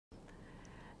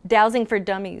Dowsing for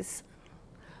Dummies.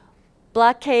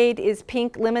 Blockade is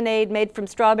pink lemonade made from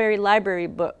strawberry library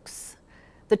books.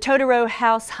 The Totoro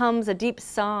house hums a deep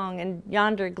song in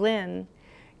yonder glen.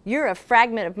 You're a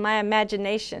fragment of my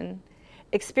imagination.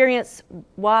 Experience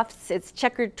wafts its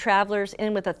checkered travelers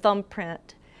in with a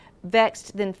thumbprint,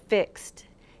 vexed then fixed.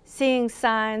 Seeing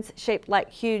signs shaped like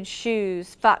huge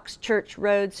shoes, Fox Church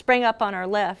Road sprang up on our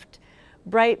left.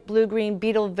 Bright blue-green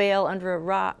beetle veil under a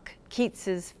rock.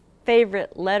 Keats's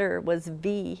favorite letter was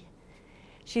V.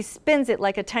 She spins it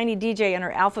like a tiny DJ in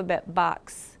her alphabet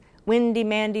box. Windy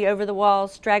Mandy over the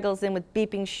walls straggles in with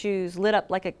beeping shoes, lit up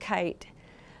like a kite.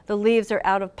 The leaves are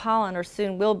out of pollen, or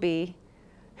soon will be.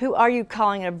 Who are you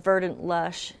calling a verdant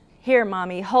lush? Here,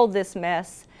 Mommy, hold this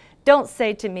mess. Don't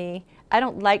say to me, I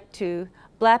don't like to.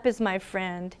 Blap is my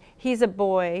friend. He's a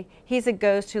boy. He's a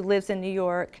ghost who lives in New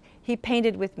York. He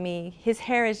painted with me. His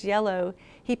hair is yellow.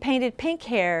 He painted pink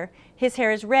hair. His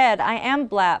hair is red. I am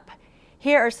Blap.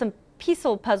 Here are some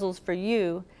pencil puzzles for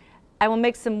you. I will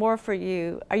make some more for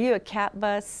you. Are you a cat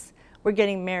bus? We're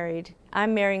getting married.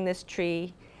 I'm marrying this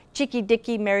tree. Cheeky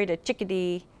Dicky married a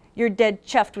chickadee. You're dead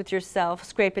chuffed with yourself,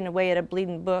 scraping away at a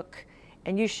bleeding book.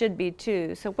 And you should be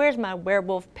too. So where's my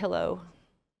werewolf pillow?